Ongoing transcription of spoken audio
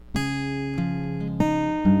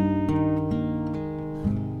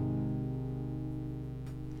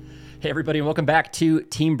Hey, everybody, and welcome back to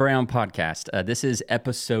Team Brown Podcast. This is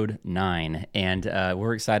episode 9, and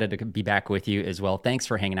we're excited to be back with you as well. Thanks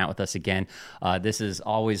for hanging out with us again. This is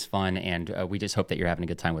always fun, and we just hope that you're having a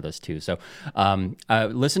good time with us, too. So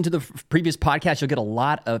listen to the previous podcast. You'll get a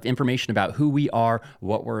lot of information about who we are,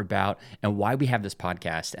 what we're about, and why we have this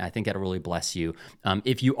podcast. And I think that'll really bless you.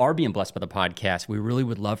 If you are being blessed by the podcast, we really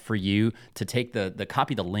would love for you to take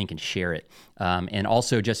copy the link and share it. And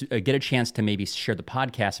also just get a chance to maybe share the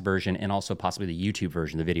podcast version and also possibly the YouTube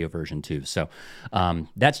version, the video version too. So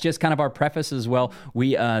that's just kind of our preface as well.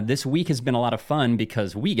 We this week has been a lot of fun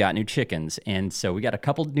because we got new chickens. And so we got a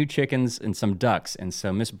couple new chickens and some ducks. And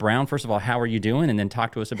so Miss Brown, first of all, how are you doing? And then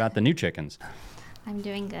talk to us about the new chickens. I'm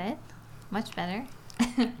doing good. Much better.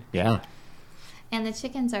 Yeah. And the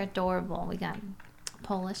chickens are adorable. We got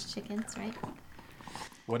Polish chickens, right?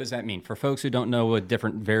 What does that mean? For folks who don't know what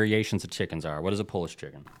different variations of chickens are, what is a Polish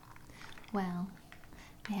chicken? Well,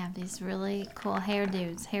 they have these really cool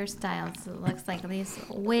hairstyles. It looks like these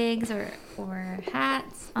wigs or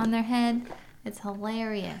hats on their head. It's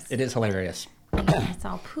hilarious. It is hilarious. It's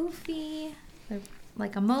all poofy,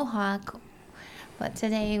 like a mohawk. But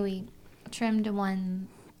today we trimmed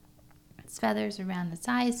its feathers around its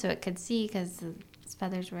eyes so it could see because its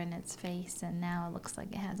feathers were in its face, and now it looks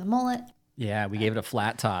like it has a mullet. Yeah, we gave it a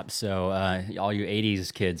flat top. So all you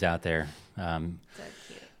 80s kids out there, So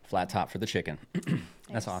cute. flat top for the chicken.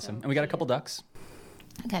 That's awesome. So And we got a cute. couple ducks.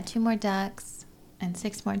 I got 2 more ducks and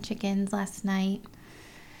 6 more chickens last night.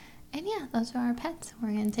 And yeah, those are our pets.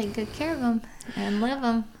 We're going to take good care of them and live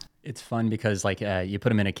them. It's fun because you put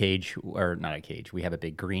them in a cage, or not a cage. We have a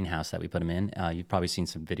big greenhouse that we put them in. You've probably seen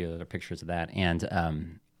some videos or pictures of that.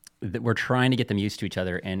 And we're trying to get them used to each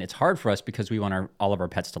other. And it's hard for us because we want all of our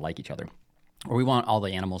pets to like each other. Or we want all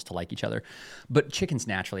the animals to like each other. But chickens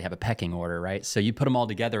naturally have a pecking order, right? So you put them all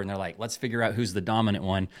together and they're like, let's figure out who's the dominant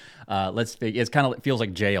one. It feels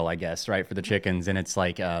like jail, I guess, right, for the chickens. And it's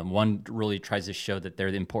like one really tries to show that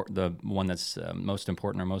they're the one that's most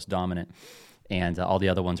important or most dominant. And all the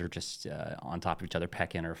other ones are just on top of each other,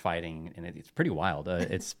 pecking or fighting. And it's pretty wild.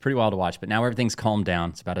 It's pretty wild to watch. But now everything's calmed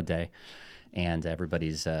down. It's about a day. And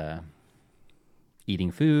everybody's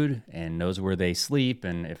eating food and knows where they sleep,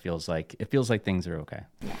 and it feels like things are okay.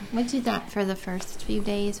 Yeah, we do that for the first few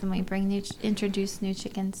days when we introduce new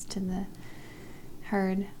chickens to the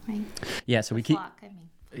herd, right? Yeah, so we keep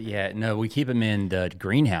them in the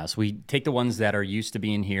greenhouse. We take the ones that are used to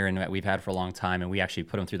being here and that we've had for a long time, and we actually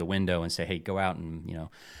put them through the window and say, hey, go out and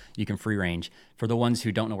you can free range. For the ones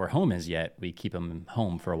who don't know where home is yet, we keep them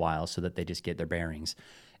home for a while so that they just get their bearings.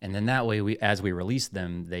 And then that way, as we release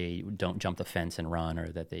them, they don't jump the fence and run,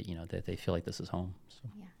 or that they feel like this is home. So.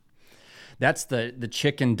 Yeah. That's the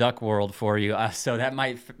chicken duck world for you. So that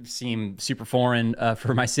might seem super foreign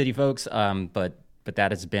for my city folks, but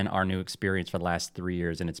that has been our new experience for the last 3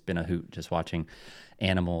 years, and it's been a hoot just watching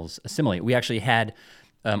animals assimilate. We actually had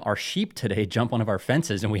our sheep today jump one of our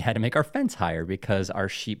fences, and we had to make our fence higher because our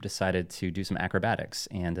sheep decided to do some acrobatics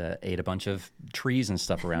and ate a bunch of trees and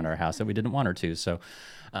stuff around our house that we didn't want her to. So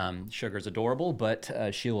Sugar's adorable, but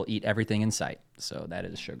she will eat everything in sight. So that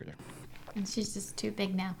is Sugar. And she's just too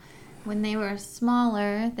big now. When they were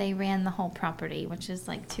smaller, they ran the whole property, which is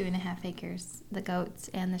like 2.5 acres. The goats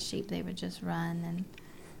and the sheep, they would just run, and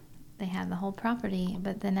they had the whole property.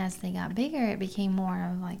 But then as they got bigger, it became more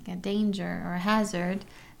of like a danger or a hazard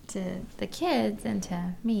to the kids and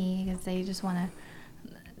to me, because they just want to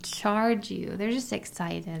charge you. They're just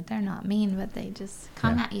excited. They're not mean, but they just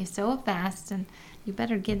come at you so fast, and you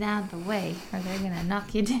better get out of the way or they're going to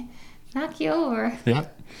knock you over. Yeah.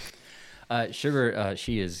 Sugar,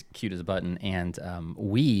 she is cute as a button, and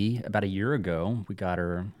about a year ago, we got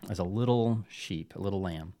her as a little sheep, a little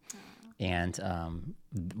lamb, and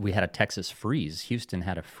we had a Texas freeze. Houston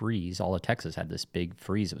had a freeze. All of Texas had this big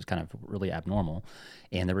freeze. It was kind of really abnormal,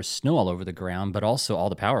 and there was snow all over the ground, but also all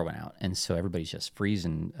the power went out, and so everybody's just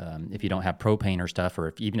freezing. If you don't have propane or stuff,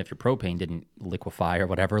 or even if your propane didn't liquefy or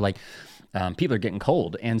whatever, people are getting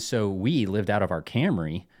cold, and so we lived out of our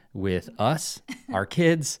Camry with us, our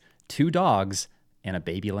kids, 2 dogs, and a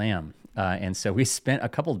baby lamb. And so we spent a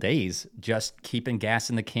couple days just keeping gas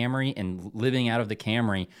in the Camry and living out of the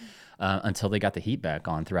Camry until they got the heat back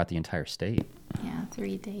on throughout the entire state. Yeah,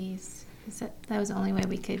 3 days. That was the only way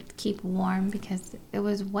we could keep warm because it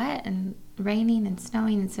was wet and raining and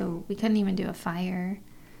snowing, and so we couldn't even do a fire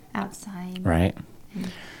outside. Right.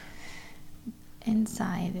 And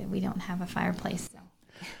inside, we don't have a fireplace, so.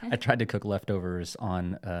 I tried to cook leftovers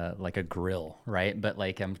on a grill, right? But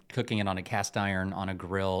I'm cooking it on a cast iron on a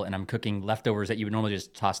grill, and I'm cooking leftovers that you would normally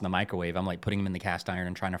just toss in the microwave. I'm putting them in the cast iron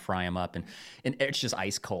and trying to fry them up, and it's just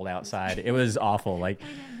ice cold outside. It was awful.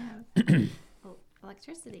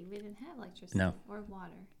 Electricity. We didn't have electricity. No. Or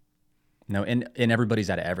water. No, and everybody's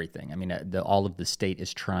out of everything. I mean, all of the state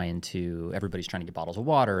is everybody's trying to get bottles of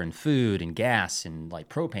water and food and gas and like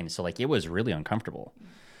propane. So like it was really uncomfortable.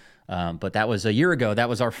 But that was a year ago. That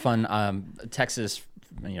was our fun Texas,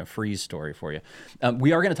 freeze story for you.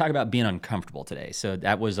 We are going to talk about being uncomfortable today. So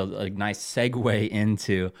that was a nice segue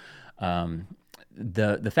into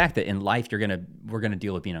the fact that in life we're gonna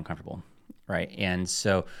deal with being uncomfortable. Right. And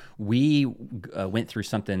so we went through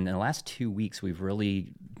something in the last 2 weeks. We've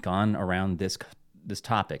really gone around this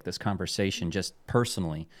topic, this conversation, just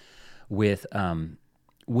personally with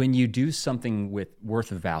when you do something with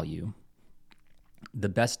worth of value, the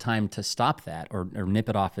best time to stop that or nip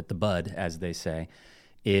it off at the bud, as they say,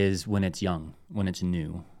 is when it's young, when it's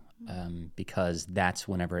new, because that's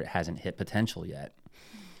whenever it hasn't hit potential yet.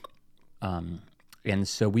 And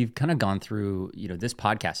so we've kind of gone through, this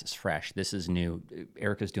podcast is fresh. This is new.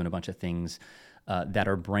 Erica's doing a bunch of things that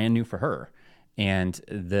are brand new for her. And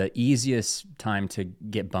the easiest time to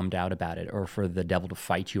get bummed out about it or for the devil to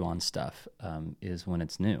fight you on stuff is when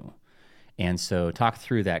it's new. And so talk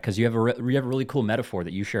through that, because you have a really cool metaphor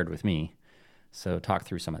that you shared with me. So talk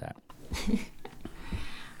through some of that.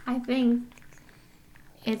 I think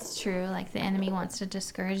it's true. Like the enemy wants to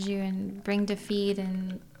discourage you and bring defeat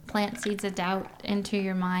and plant seeds of doubt into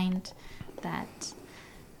your mind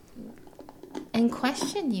and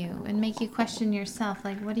question you and make you question yourself.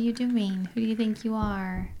 Like, what are you doing? Who do you think you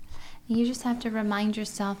are? And you just have to remind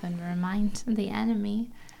yourself and remind the enemy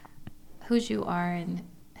whose you are and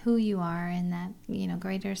who you are, and that,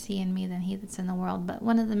 greater is he in me than he that's in the world. But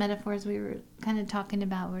one of the metaphors we were kind of talking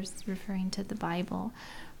about was referring to the Bible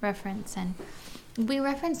reference. And we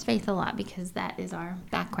reference faith a lot because that is our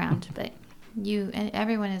background. But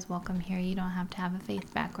everyone is welcome here. You don't have to have a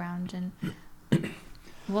faith background, and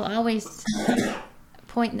we'll always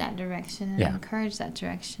point in that direction and encourage that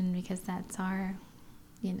direction because that's our,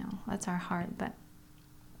 that's our heart. But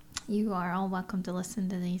you are all welcome to listen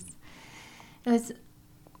to these. It was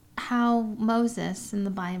how Moses in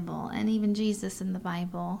the Bible and even Jesus in the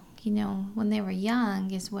Bible, when they were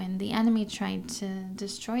young is when the enemy tried to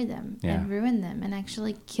destroy them and ruin them and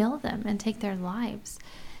actually kill them and take their lives.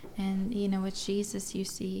 And, with Jesus, you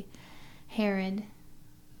see Herod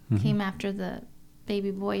came after the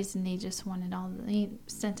baby boys, and he just wanted he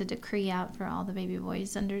sent a decree out for all the baby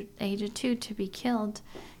boys under age of 2 to be killed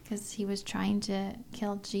because he was trying to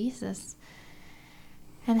kill Jesus.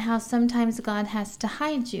 And how sometimes God has to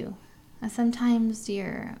hide you. Sometimes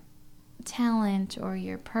your talent or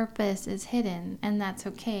your purpose is hidden, and that's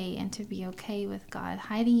okay, and to be okay with God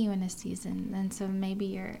hiding you in a season. And so maybe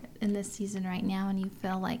you're in this season right now and you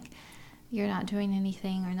feel like you're not doing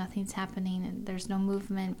anything or nothing's happening and there's no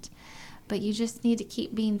movement, but you just need to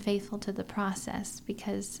keep being faithful to the process,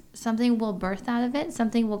 because something will birth out of it,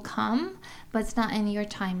 something will come, but it's not in your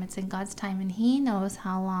time, it's in God's time, and he knows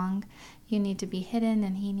how long you need to be hidden,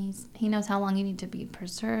 and he knows how long you need to be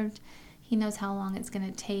preserved. He knows how long it's going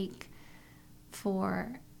to take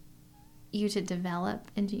for you to develop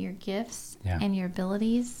into your gifts and your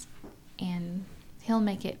abilities, and he'll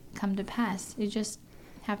make it come to pass. You just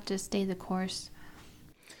have to stay the course.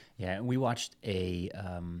 Yeah, we watched we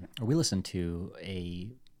listened to a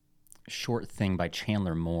short thing by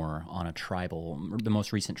Chandler Moore on the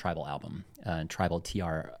most recent Tribal album, Tribal,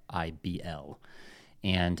 Tribl.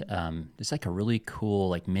 And it's like a really cool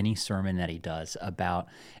like mini sermon that he does about,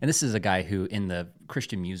 and this is a guy who in the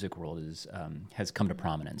Christian music world has come to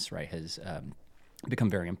prominence, right? Has become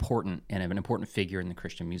very important and an important figure in the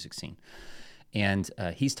Christian music scene. And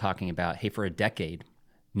he's talking about, hey, for a decade,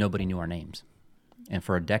 nobody knew our names. And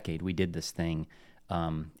for a decade, we did this thing,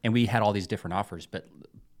 and we had all these different offers,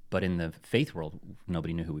 but in the faith world,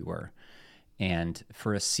 nobody knew who we were. And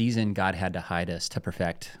for a season, God had to hide us to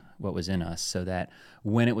perfect what was in us, so that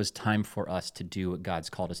when it was time for us to do what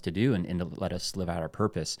God's called us to do and to let us live out our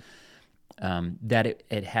purpose, that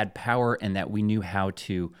it had power, and that we knew how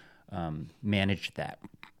to manage that,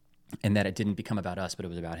 and that it didn't become about us, but it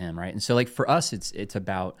was about him, right? And so like for us, it's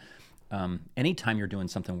about anytime you're doing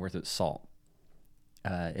something worth its salt,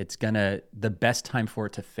 the best time for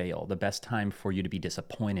it to fail, the best time for you to be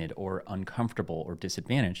disappointed or uncomfortable or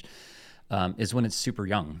disadvantaged is when it's super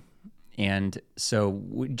young. And so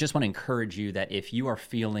we just want to encourage you that if you are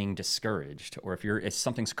feeling discouraged, or if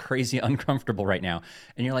something's crazy uncomfortable right now,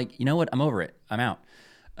 and you're like, you know what, I'm over it, I'm out.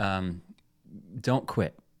 Don't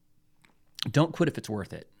quit. Don't quit if it's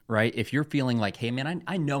worth it, right? If you're feeling like, hey man,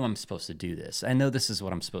 I know I'm supposed to do this. I know this is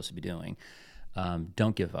what I'm supposed to be doing.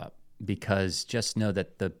 Don't give up, because just know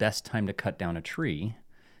that the best time to cut down a tree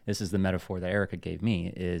this is the metaphor that Erica gave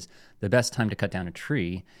me, is the best time to cut down a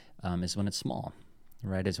tree is when it's small,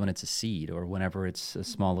 right? Is when it's a seed or whenever it's a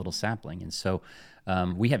small little sapling. And so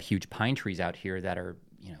we have huge pine trees out here that are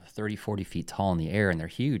 30, 40 feet tall in the air, and they're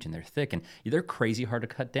huge and they're thick and they're crazy hard to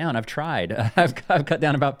cut down. I've tried. I've cut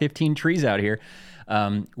down about 15 trees out here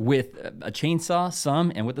with a chainsaw,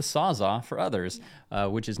 some, and with a sawzall for others,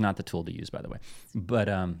 which is not the tool to use, by the way.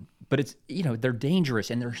 But it's, they're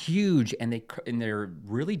dangerous and they're huge and they're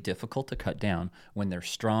really difficult to cut down when they're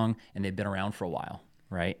strong and they've been around for a while,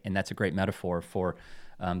 right? And that's a great metaphor for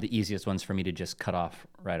the easiest ones for me to just cut off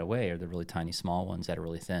right away are the really tiny, small ones that are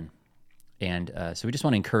really thin. And so we just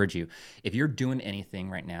want to encourage you, if you're doing anything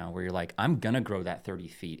right now where you're like, I'm going to grow that 30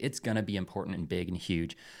 feet, it's going to be important and big and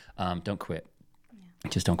huge, don't quit. Yeah.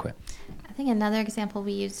 Just don't quit. I think another example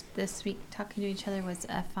we used this week talking to each other was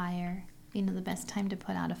a fire. The best time to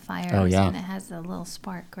put out a fire is when it has a little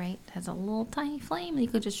spark, right? It has a little tiny flame and you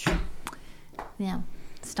could just,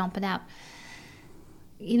 stomp it out.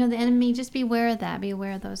 The enemy, just be aware of that. Be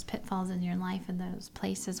aware of those pitfalls in your life and those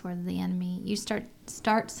places where the enemy, you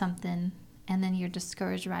start something and then you're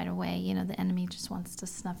discouraged right away. The enemy just wants to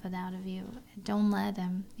snuff it out of you. Don't let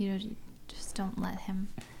him. Just don't let him.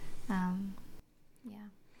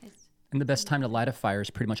 And the best time to light a fire is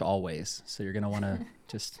pretty much always. So you're going to want to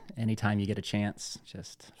just, anytime you get a chance,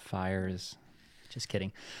 just fires. Just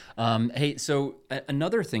kidding. Hey, so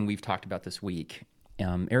another thing we've talked about this week,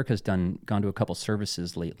 Erica's gone to a couple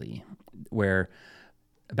services lately where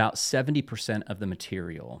about 70% of the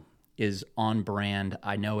material is on brand.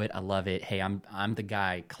 I know it. I love it. Hey, I'm the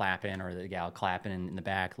guy clapping or the gal clapping in the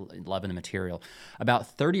back, loving the material.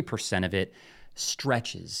 About 30% of it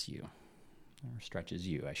stretches you,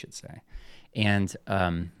 I should say. And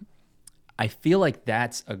I feel like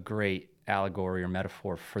that's a great allegory or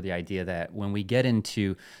metaphor for the idea that when we get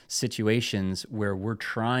into situations where we're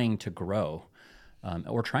trying to grow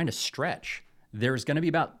or trying to stretch, there's going to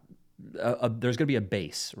be there's going to be a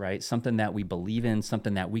base, right? Something that we believe in,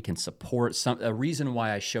 something that we can support, a reason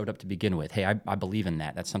why I showed up to begin with. Hey, I believe in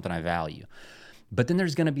that. That's something I value. But then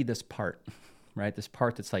there's going to be this part, right? This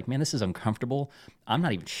part that's like, man, this is uncomfortable. I'm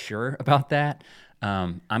not even sure about that.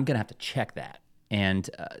 I'm going to have to check that. And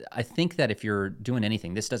I think that if you're doing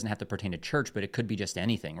anything, this doesn't have to pertain to church, but it could be just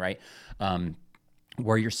anything, right?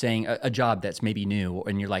 Where you're saying a job that's maybe new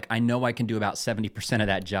and you're like, I know I can do about 70% of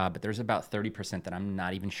that job, but there's about 30% that I'm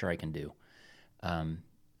not even sure I can do.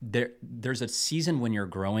 There's a season when you're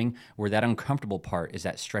growing where that uncomfortable part is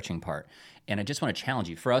that stretching part. And I just want to challenge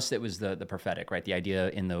you. For us, it was the prophetic, right? The idea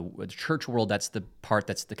in the church world, that's the part,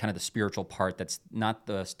 that's the kind of the spiritual part. That's not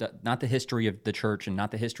the history of the church and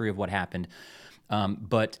not the history of what happened,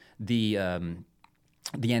 but the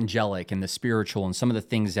angelic and the spiritual and some of the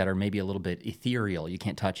things that are maybe a little bit ethereal. You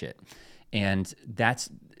can't touch it. And that's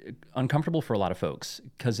uncomfortable for a lot of folks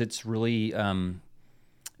because it's really,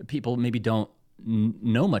 people maybe don't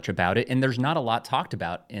know much about it, and there's not a lot talked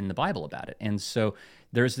about in the Bible about it. And so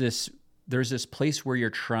there's this place where you're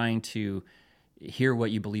trying to hear what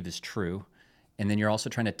you believe is true, and then you're also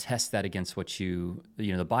trying to test that against what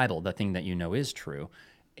the Bible, the thing that is true.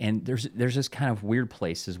 And there's this kind of weird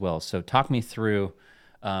place as well. So talk me through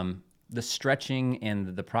the stretching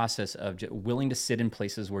and the process of willing to sit in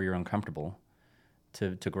places where you're uncomfortable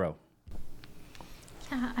to grow.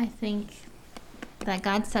 Yeah, I think that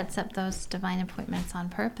God sets up those divine appointments on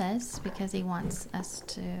purpose because he wants us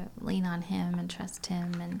to lean on him and trust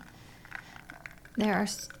him. And there are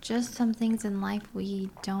just some things in life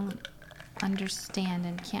we don't understand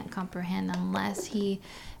and can't comprehend unless he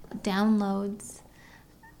downloads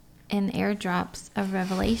and airdrops of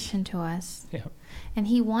revelation to us. Yeah. And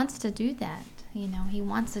he wants to do that. He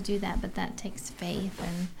wants to do that, but that takes faith.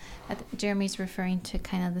 And Jeremy's referring to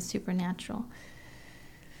kind of the supernatural.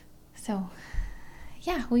 So,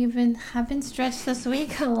 yeah, I've been stretched this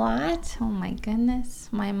week a lot. Oh my goodness.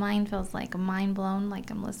 My mind feels like mind blown, like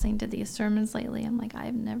I'm listening to these sermons lately. I'm like,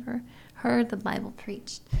 I've never heard the Bible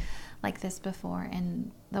preached like this before and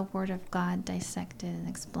the Word of God dissected and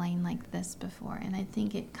explained like this before. And I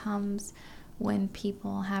think it comes when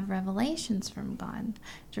people have revelations from God,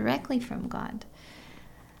 directly from God.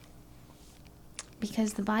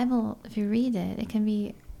 Because the Bible, if you read it, it can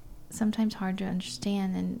be sometimes hard to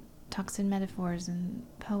understand and talks in metaphors and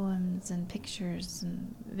poems and pictures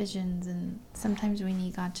and visions, and sometimes we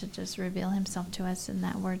need God to just reveal himself to us in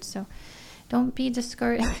that word. So don't be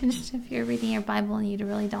discouraged if you're reading your Bible and you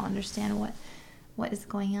really don't understand what is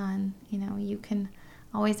going on. You can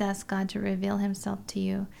always ask God to reveal himself to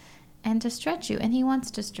you and to stretch you, and he wants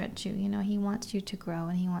to stretch you. He wants you to grow,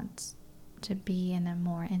 and he wants to be in a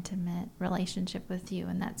more intimate relationship with you.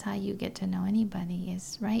 And that's how you get to know anybody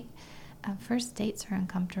is, right? First dates are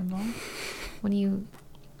uncomfortable. When you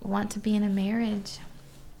want to be in a marriage,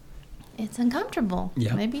 it's uncomfortable.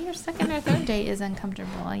 Yeah. Maybe your second or third date is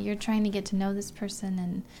uncomfortable. You're trying to get to know this person,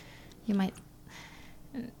 and you might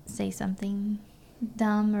say something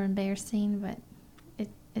dumb or embarrassing, but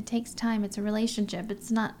it takes time. It's a relationship.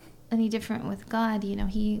 It's not any different with God. You know,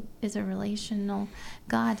 he is a relational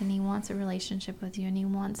God, and he wants a relationship with you, and he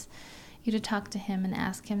wants you to talk to him and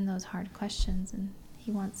ask him those hard questions, and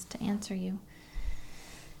he wants to answer you.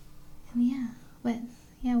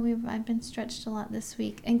 And I've been stretched a lot this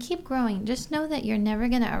week, and keep growing. Just know that you're never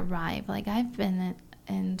going to arrive. Like, I've been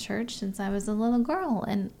in church since I was a little girl,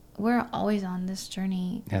 and we're always on this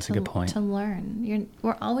journey. That's a good point. To learn.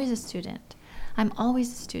 We're always a student. I'm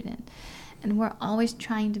always a student, and we're always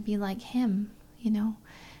trying to be like him, you know.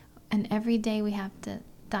 And every day we have to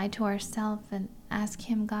die to ourselves and ask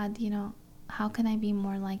him, God, you know, how can I be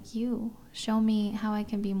more like you? Show me how I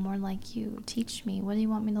can be more like you. Teach me. What do you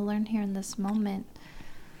want me to learn here in this moment?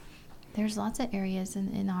 There's lots of areas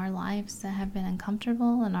in our lives that have been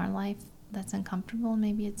uncomfortable, in our life that's uncomfortable.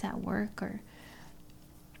 Maybe it's at work, or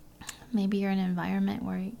maybe you're in an environment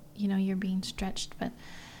where, you know, you're being stretched. But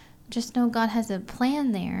just know God has a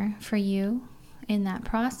plan there for you in that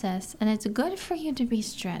process. And it's good for you to be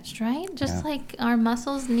stretched, right? Just like our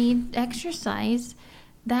muscles need exercise.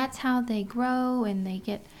 That's how they grow and they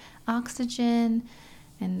get oxygen.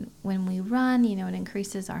 And when we run, you know, it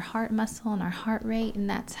increases our heart muscle and our heart rate. And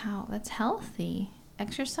that's healthy.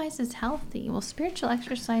 Exercise is healthy. Well, spiritual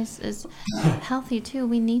exercise is healthy too.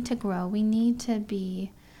 We need to grow. We need to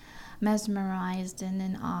be mesmerized and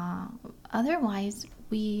in awe. Otherwise,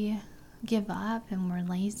 we give up and we're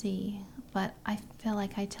lazy. But I feel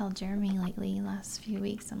like I tell Jeremy lately, last few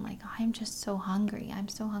weeks, I'm like, I'm just so hungry. I'm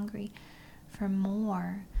so hungry for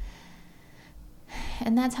more.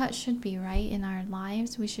 And that's how it should be, right? In our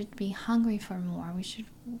lives, we should be hungry for more.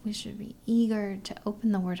 We should be eager to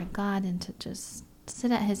open the Word of God and to just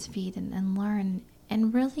sit at His feet and learn.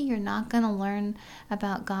 And really, you're not going to learn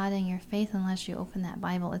about God and your faith unless you open that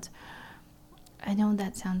Bible. I know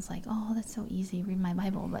that sounds like, oh, that's so easy, read my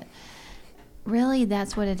Bible, but really,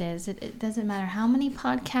 that's what it is. It doesn't matter how many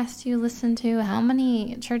podcasts you listen to, how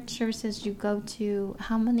many church services you go to,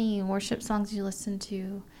 how many worship songs you listen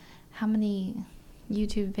to, how many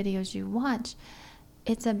YouTube videos you watch.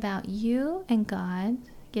 It's about you and God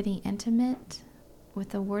getting intimate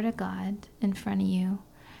with the Word of God in front of you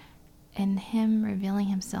and Him revealing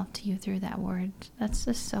Himself to you through that Word. That's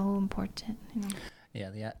just so important. You know?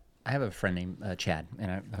 Yeah. I have a friend named Chad,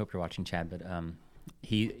 and I hope you're watching, Chad, but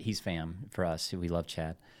he's fam for us. We love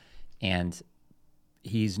Chad. And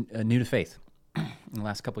he's new to faith in the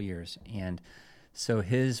last couple of years. And so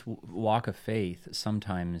his walk of faith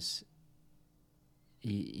sometimes,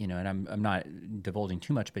 and I'm not divulging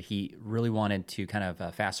too much, but he really wanted to kind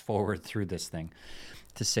of fast forward through this thing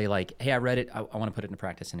to say, like, hey, I read it. I want to put it into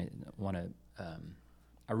practice, and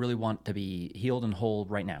I really want to be healed and whole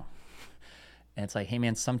right now. And it's like, hey,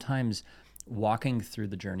 man, sometimes walking through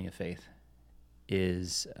the journey of faith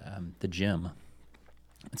is the gym.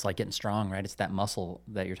 It's like getting strong, right? It's that muscle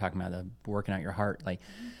that you're talking about, the working out your heart. Like,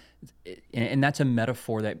 and that's a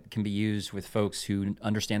metaphor that can be used with folks who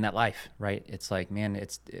understand that life, right? It's like, man,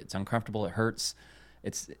 it's uncomfortable. It hurts.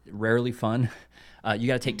 It's rarely fun. You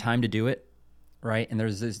got to take time to do it, right? And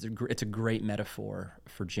it's a great metaphor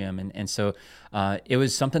for gym. And so it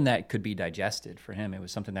was something that could be digested for him. It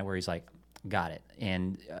was something where he's like, got it.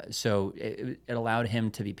 And so it allowed him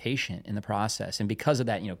to be patient in the process. And because of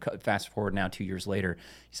that, fast forward now 2 years later,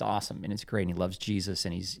 he's awesome and it's great. And he loves Jesus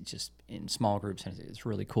and he's just in small groups. And it's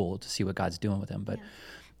really cool to see what God's doing with him. But,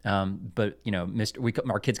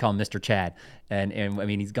 our kids call him Mr. Chad. And I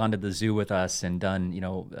mean, he's gone to the zoo with us and done,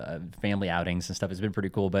 family outings and stuff. It's been pretty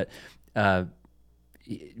cool. But,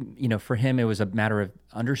 for him, it was a matter of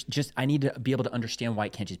I need to be able to understand why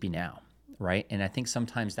it can't just be now. Right. And I think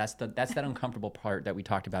sometimes that's that uncomfortable part that we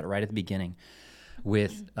talked about right at the beginning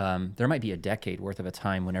with there might be a decade worth of a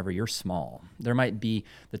time whenever you're small. There might be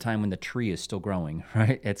the time when the tree is still growing.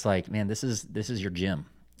 Right. It's like, man, this is your gym.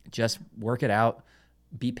 Just work it out.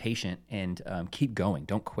 Be patient and keep going.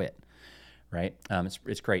 Don't quit. Right.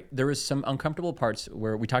 It's great. There was some uncomfortable parts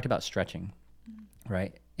where we talked about stretching.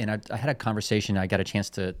 Right. And I had a conversation. I got a chance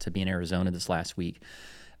to be in Arizona this last week.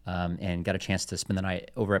 And got a chance to spend the night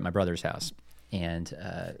over at my brother's house. And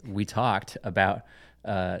we talked about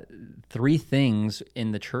 3 things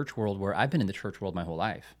in the church world where I've been in the church world my whole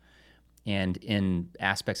life and in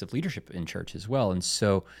aspects of leadership in church as well. And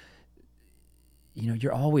so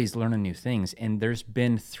you're always learning new things. And there's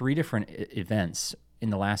been 3 different events in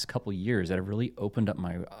the last couple of years that have really opened up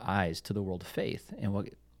my eyes to the world of faith and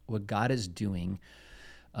what God is doing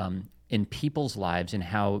in people's lives and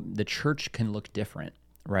how the church can look different,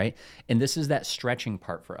 right? And this is that stretching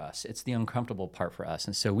part for us. It's the uncomfortable part for us.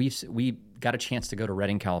 And so we got a chance to go to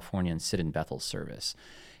Redding, California and sit in Bethel's service.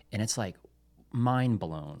 And it's like mind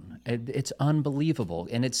blown. It's unbelievable.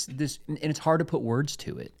 And it's hard to put words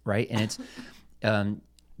to it, right? And it's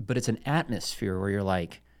but it's an atmosphere where you're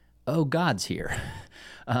like, oh, God's here.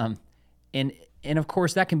 And of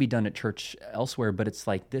course that can be done at church elsewhere, but it's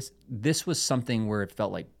like this was something where it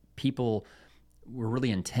felt like people were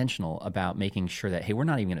really intentional about making sure that, hey, we're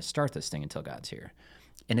not even going to start this thing until God's here.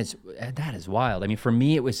 And that is wild. I mean, for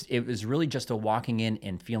me, it was really just a walking in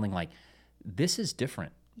and feeling like this is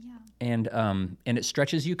different. Yeah. And it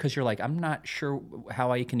stretches you because you're like, I'm not sure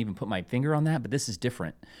how I can even put my finger on that, but this is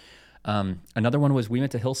different. Another one was we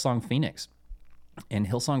went to Hillsong Phoenix. And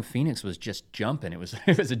Hillsong Phoenix was just jumping. It was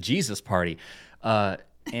a Jesus party.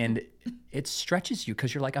 And it stretches you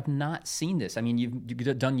because you're like, I've not seen this. I mean,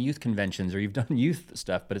 you've done youth conventions or you've done youth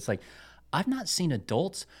stuff, but it's like, I've not seen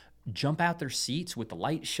adults jump out their seats with the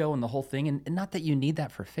light show and the whole thing. And not that you need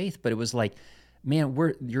that for faith, but it was like, man,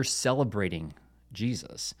 you're celebrating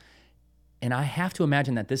Jesus. And I have to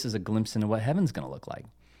imagine that this is a glimpse into what heaven's going to look like.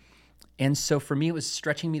 And so for me, it was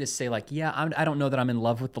stretching me to say like, yeah, I don't know that I'm in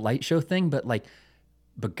love with the light show thing, but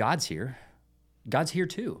God's here. God's here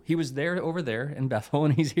too. He was there over there in Bethel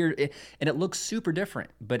and he's here. And it looks super different,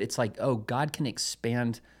 but it's like, oh, God can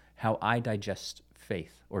expand how I digest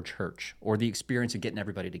faith or church or the experience of getting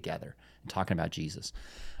everybody together and talking about Jesus.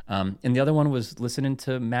 And the other one was listening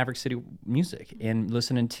to Maverick City music and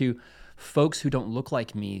listening to folks who don't look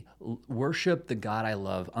like me worship the God I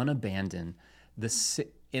love, unabandoned,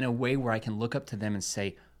 in a way where I can look up to them and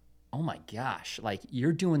say, oh my gosh, like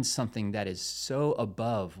you're doing something that is so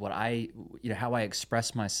above what how I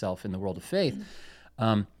express myself in the world of faith.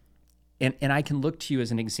 And I can look to you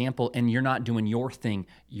as an example, and you're not doing your thing,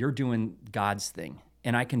 you're doing God's thing,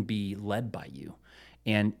 and I can be led by you.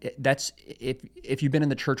 And that's, if you've been in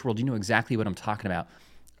the church world, you know exactly what I'm talking about.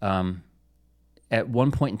 At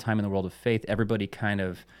one point in time in the world of faith, everybody kind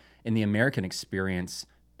of, in the American experience,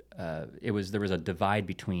 there was a divide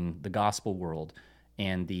between the gospel world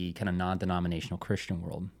and the kind of non-denominational Christian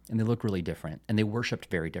world. And they look really different, and they worshiped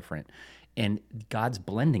very different. And God's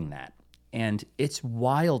blending that. And it's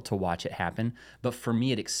wild to watch it happen, but for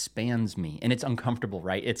me, it expands me. And it's uncomfortable,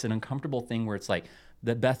 right? It's an uncomfortable thing where it's like,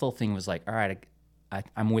 the Bethel thing was like, all right,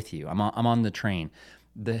 I'm with you. I'm on the train.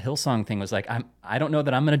 The Hillsong thing was like, I don't know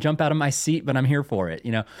that I'm going to jump out of my seat, but I'm here for it,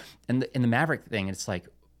 And the Maverick thing, it's like,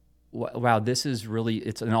 wow, this is really,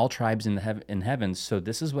 it's in all tribes in heaven, so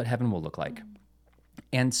this is what heaven will look like.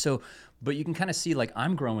 And so, but you can kind of see like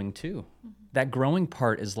I'm growing too. That growing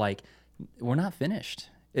part is like, we're not finished.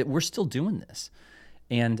 We're still doing this.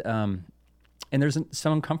 And there's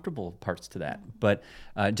some uncomfortable parts to that. But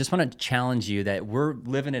just want to challenge you that we're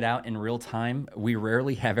living it out in real time. We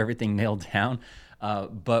rarely have everything nailed down,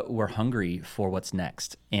 but we're hungry for what's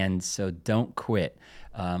next. And so don't quit.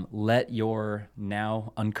 Let your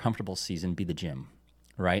now uncomfortable season be the gym.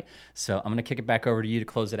 Right? So I'm going to kick it back over to you to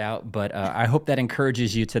close it out. But I hope that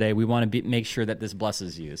encourages you today. We want to make sure that this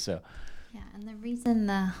blesses you. So, yeah, and the reason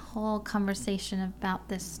the whole conversation about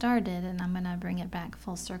this started, and I'm going to bring it back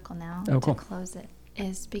full circle now to close it,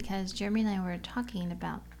 is because Jeremy and I were talking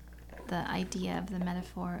about the idea of the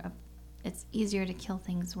metaphor of it's easier to kill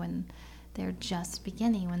things when they're just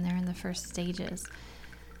beginning, when they're in the first stages.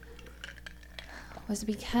 Was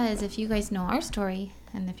because if you guys know our story,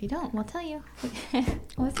 and if you don't, we'll tell you.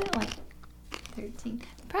 Was it like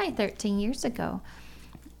 13 years ago,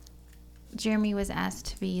 Jeremy was asked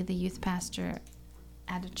to be the youth pastor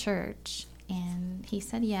at a church, and he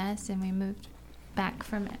said yes, and we moved back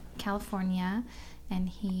from California, and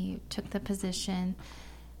he took the position.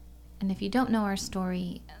 And if you don't know our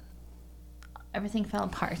story, everything fell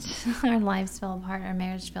apart. Our lives fell apart, our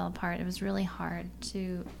marriage fell apart. It was really hard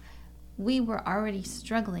we were already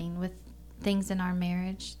struggling with things in our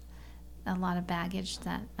marriage, a lot of baggage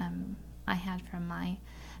that I had from my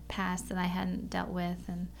past that I hadn't dealt with,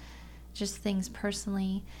 and just things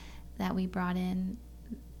personally that we brought in.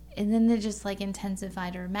 And then they just like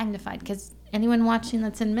intensified or magnified, because anyone watching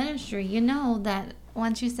that's in ministry, you know that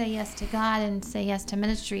once you say yes to God and say yes to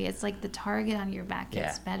ministry, it's like the target on your back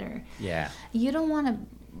gets better. Yeah. You don't want to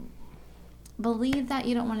believe that,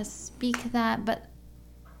 you don't want to speak that, but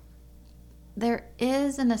there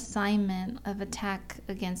is an assignment of attack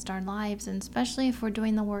against our lives, and especially if we're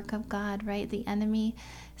doing the work of God, right? The enemy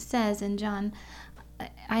says in John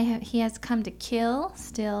He has come to kill,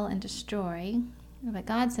 steal, and destroy. But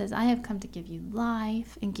God says, I have come to give you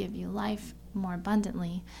life and give you life more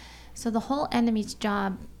abundantly. So the whole enemy's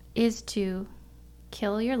job is to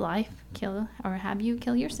kill your life, kill or have you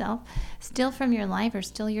kill yourself, steal from your life or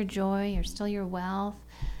steal your joy or steal your wealth,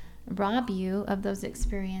 rob you of those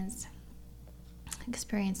experiences.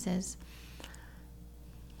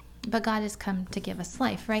 But God has come to give us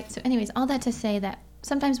life, right? So anyways, all that to say that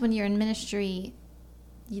sometimes when you're in ministry,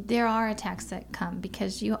 there are attacks that come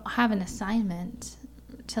because you have an assignment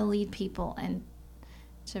to lead people and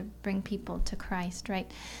to bring people to Christ, right?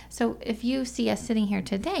 So if you see us sitting here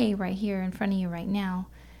today, right here in front of you right now,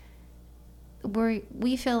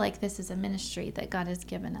 we feel like this is a ministry that God has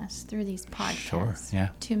given us through these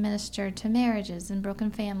podcasts to minister to marriages and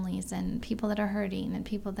broken families and people that are hurting and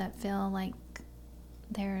people that feel like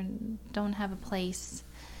they don't have a place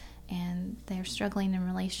and they're struggling in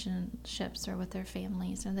relationships or with their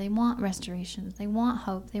families, or they want restoration, they want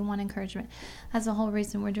hope, they want encouragement. That's the whole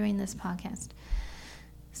reason we're doing this podcast.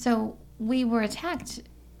 So we were attacked.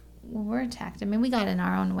 I mean, we got in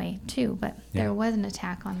our own way too, but there was an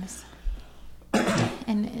attack on us.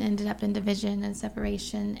 And it ended up in division and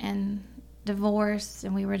separation and divorce,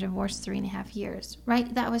 and we were divorced 3.5 years,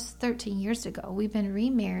 right? That was 13 years ago. We've been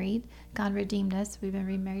remarried. God redeemed us. We've been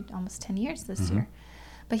remarried almost 10 years this year.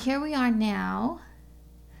 But here we are now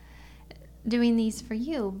doing these for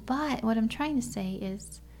you. But what I'm trying to say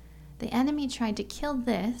is the enemy tried to kill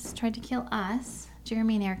us,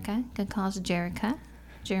 Jeremy and Erica, could call us Jerica.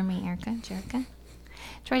 Jeremy, Erica, Jerica.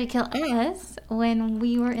 Tried to kill us when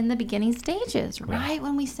we were in the beginning stages, right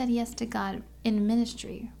when we said yes to God in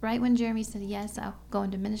ministry, right when Jeremy said, yes, I'll go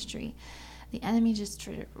into ministry. The enemy just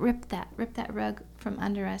tried to rip that rug from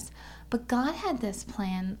under us. But God had this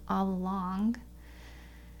plan all along.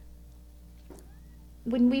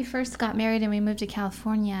 When we first got married and we moved to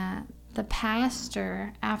California, the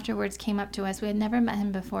pastor afterwards came up to us. We had never met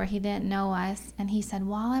him before. He didn't know us. And he said,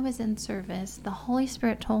 while I was in service, the Holy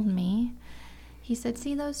Spirit told me, he said,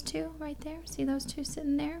 see those two right there? See those two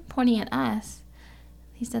sitting there? Pointing at us.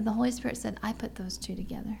 He said, the Holy Spirit said, I put those two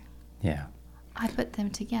together. Yeah. I put them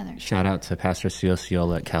together. Shout out to Pastor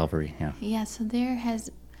Ciola at Calvary. Yeah, so there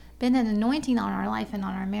has been an anointing on our life and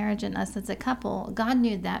on our marriage and us as a couple. God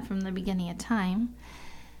knew that from the beginning of time.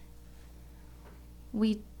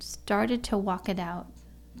 We started to walk it out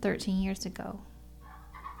 13 years ago.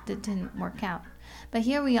 That didn't work out. But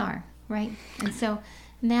here we are, right? And so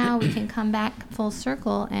now we can come back full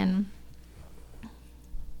circle and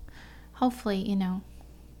hopefully,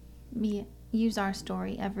 use our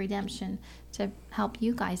story of redemption to help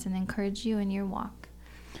you guys and encourage you in your walk.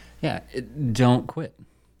 Yeah, don't quit,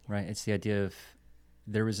 right? It's the idea of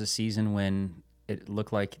there was a season when it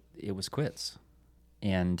looked like it was quits.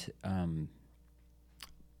 And,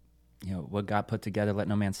 what God put together, let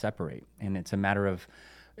no man separate. And it's a matter of,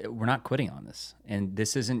 we're not quitting on this. And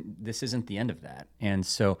this isn't the end of that. And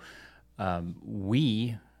so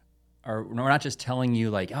we're not just telling you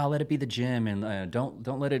like, oh, let it be the gym and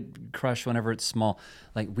don't let it crush whenever it's small.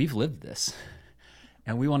 Like, we've lived this.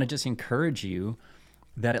 And we want to just encourage you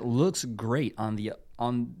that it looks great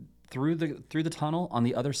through the tunnel on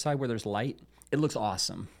the other side where there's light. It looks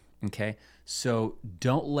awesome. Okay, so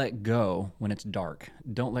don't let go when it's dark.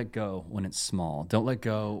 Don't let go when it's small. Don't let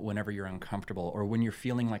go whenever you're uncomfortable or when you're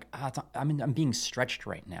feeling like, I'm being stretched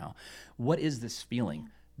right now. What is this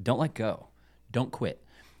feeling? Don't let go. Don't quit.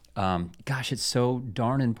 Gosh, it's so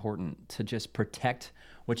darn important to just protect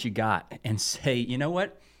what you got and say, you know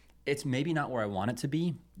what? It's maybe not where I want it to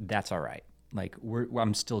be. That's all right. Like,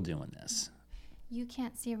 I'm still doing this. You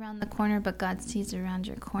can't see around the corner, but God sees around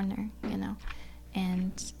your corner,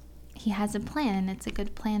 and He has a plan, and it's a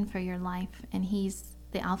good plan for your life. And He's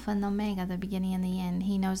the Alpha and the Omega, the beginning and the end.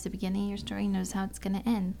 He knows the beginning of your story. He knows how it's going to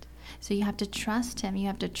end. So you have to trust Him. You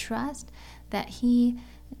have to trust that He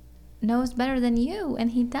knows better than you,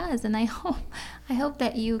 and He does. And I hope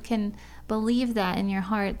that you can believe that in your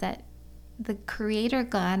heart, that the Creator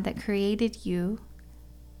God that created you,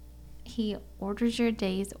 He orders your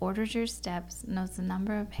days, orders your steps, knows the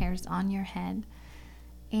number of hairs on your head,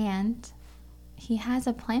 and He has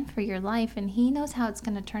a plan for your life, and He knows how it's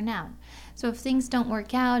going to turn out. So if things don't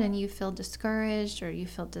work out and you feel discouraged or you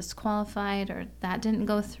feel disqualified or that didn't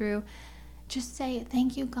go through, just say,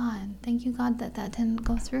 thank you, God. Thank you, God, that didn't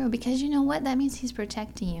go through. Because you know what? That means He's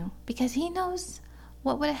protecting you. Because He knows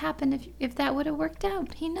what would have happened if that would have worked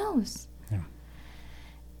out. He knows. Yeah.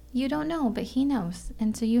 You don't know, but He knows.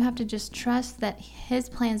 And so you have to just trust that His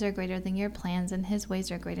plans are greater than your plans and His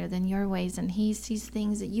ways are greater than your ways. And He sees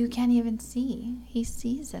things that you can't even see. He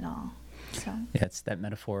sees it all. So yeah, it's that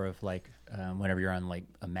metaphor of like whenever you're on like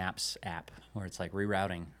a maps app where it's like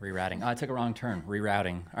rerouting. Oh, I took a wrong turn,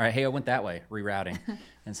 rerouting. All right, hey, I went that way, rerouting. And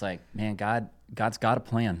it's like, man, God's got a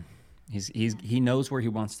plan. He knows where he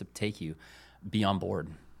wants to take you. Be on board.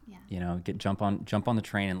 yeah. You know, jump on the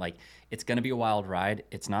train, and like it's going to be a wild ride.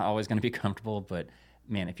 It's not always going to be comfortable, but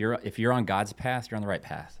man, if you're on God's path, you're on the right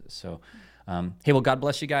path. So. Hey, well, God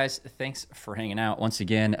bless you guys. Thanks for hanging out. Once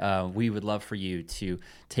again, we would love for you to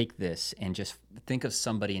take this and just think of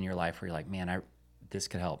somebody in your life where you're like, man, this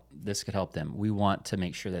could help. This could help them. We want to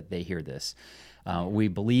make sure that they hear this. We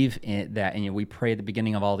believe in that, and we pray at the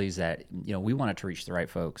beginning of all these that we want it to reach the right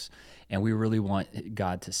folks, and we really want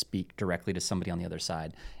God to speak directly to somebody on the other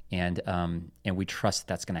side, and we trust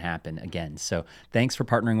that's going to happen again. So thanks for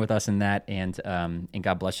partnering with us in that, and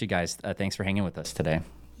God bless you guys. Thanks for hanging with us today.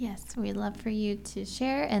 Yes, we'd love for you to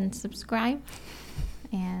share and subscribe.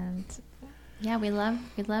 And yeah, we love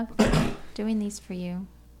doing these for you.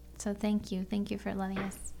 So thank you. Thank you for letting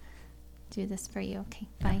us do this for you. Okay,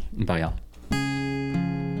 bye. Bye, y'all.